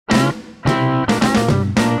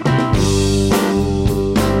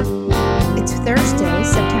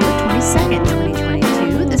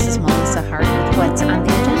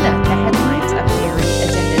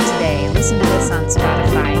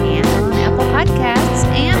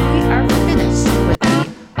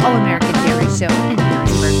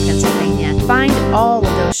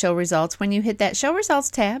show results when you hit that show results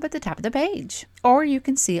tab at the top of the page. Or you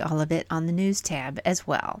can see all of it on the news tab as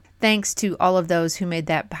well. Thanks to all of those who made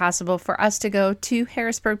that possible for us to go to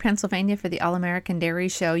Harrisburg, Pennsylvania for the All-American Dairy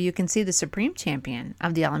Show. You can see the Supreme Champion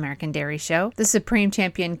of the All-American Dairy Show. The Supreme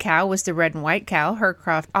Champion cow was the red and white cow,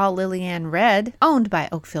 Hercroft All Lillian Red, owned by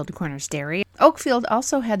Oakfield Corners Dairy. Oakfield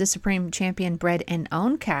also had the Supreme Champion bred and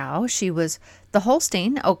owned cow. She was the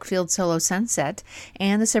Holstein Oakfield Solo Sunset,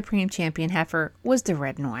 and the Supreme Champion heifer was the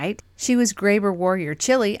red and white. She was Graber Warrior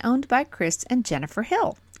Chili, owned by Chris and Jennifer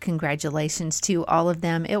Hill. Congratulations to all of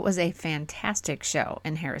them. It was a fantastic show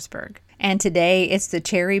in Harrisburg. And today it's the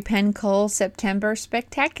CherryPenCol September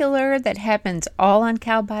Spectacular that happens all on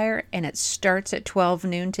Cow Buyer, and it starts at 12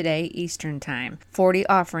 noon today Eastern Time. 40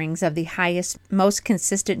 offerings of the highest, most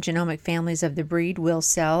consistent genomic families of the breed will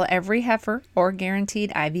sell. Every heifer or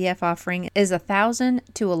guaranteed IVF offering is $1,000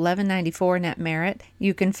 to $1,194 net merit.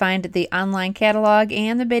 You can find the online catalog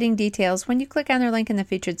and the bidding details when you click on their link in the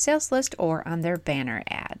featured sales list or on their banner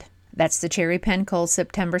ad. That's the CherryPenCol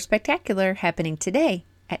September Spectacular happening today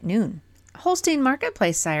at noon. Holstein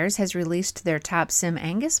Marketplace Sires has released their top Sim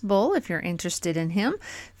Angus bull. If you're interested in him,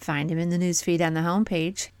 find him in the newsfeed on the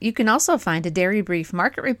homepage. You can also find a Dairy Brief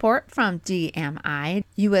market report from DMI.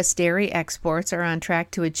 U.S. dairy exports are on track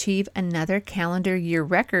to achieve another calendar year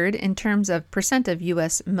record in terms of percent of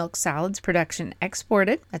U.S. milk solids production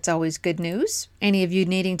exported. That's always good news. Any of you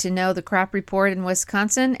needing to know the crop report in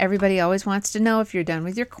Wisconsin, everybody always wants to know if you're done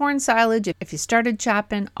with your corn silage, if you started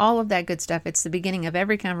chopping, all of that good stuff. It's the beginning of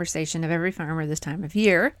every conversation of every farmer this time of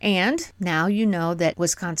year. And now you know that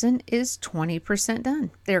Wisconsin is 20% done.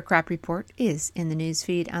 Their crop report is in the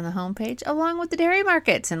newsfeed on the homepage, along with the dairy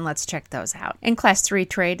markets, and let's check those out. In Class 3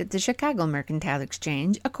 trade at the Chicago Mercantile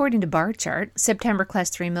Exchange, according to Bar Chart, September Class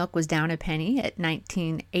 3 milk was down a penny at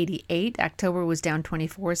 $19.88. October was down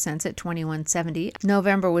 24 cents at $21.70.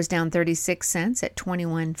 November was down 36 cents at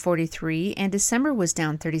 $21.43, and December was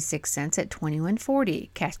down 36 cents at $21.40.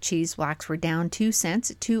 Cash cheese blocks were down 2 cents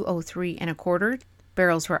at $2.03 and a quarter.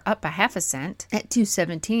 Barrels were up a half a cent at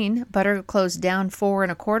 $2.17. Butter closed down 4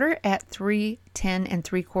 and a quarter at $3.10 and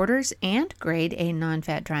 3/4, and grade A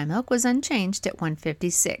non-fat dry milk was unchanged at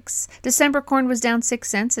 $1.56. December corn was down 6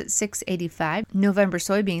 cents at $6.85. November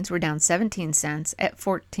soybeans were down 17 cents at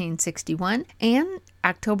 $14.61, and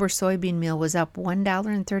October soybean meal was up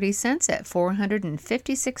 $1.30 at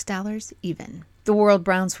 $456 even. The World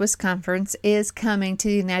Brown Swiss Conference is coming to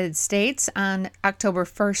the United States on October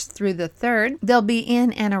 1st through the 3rd. They'll be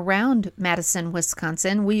in and around Madison,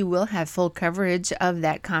 Wisconsin. We will have full coverage of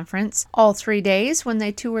that conference all 3 days when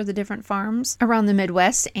they tour the different farms around the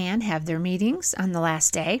Midwest and have their meetings on the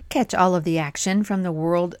last day. Catch all of the action from the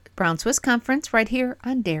World Brown Swiss Conference right here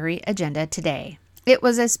on Dairy Agenda Today. It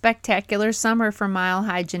was a spectacular summer for Mile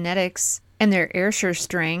High Genetics and their Ayrshire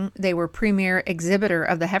string. They were premier exhibitor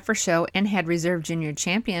of the Heifer Show and had reserve junior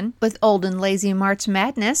champion with Old and Lazy March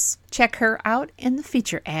Madness. Check her out in the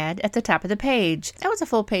feature ad at the top of the page. That was a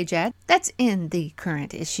full page ad. That's in the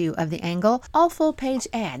current issue of The Angle. All full page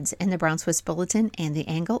ads in the Brown Swiss Bulletin and The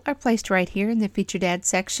Angle are placed right here in the featured ad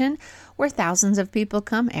section, where thousands of people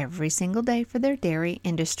come every single day for their dairy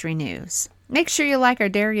industry news. Make sure you like our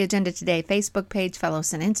Dairy Agenda Today Facebook page. Follow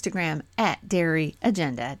us on Instagram at Dairy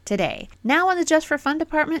Agenda Today. Now on the Just for Fun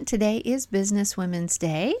department, today is Business Women's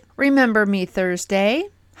Day. Remember Me Thursday,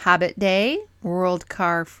 Hobbit Day, World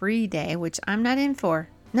Car Free Day, which I'm not in for.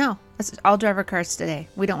 No, let's all drive our cars today.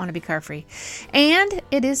 We don't want to be car free. And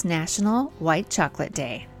it is National White Chocolate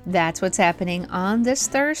Day. That's what's happening on this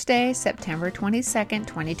Thursday, September 22nd,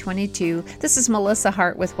 2022. This is Melissa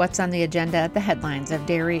Hart with What's on the Agenda, the headlines of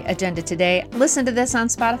Dairy Agenda Today. Listen to this on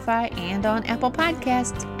Spotify and on Apple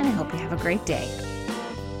Podcasts, and I hope you have a great day.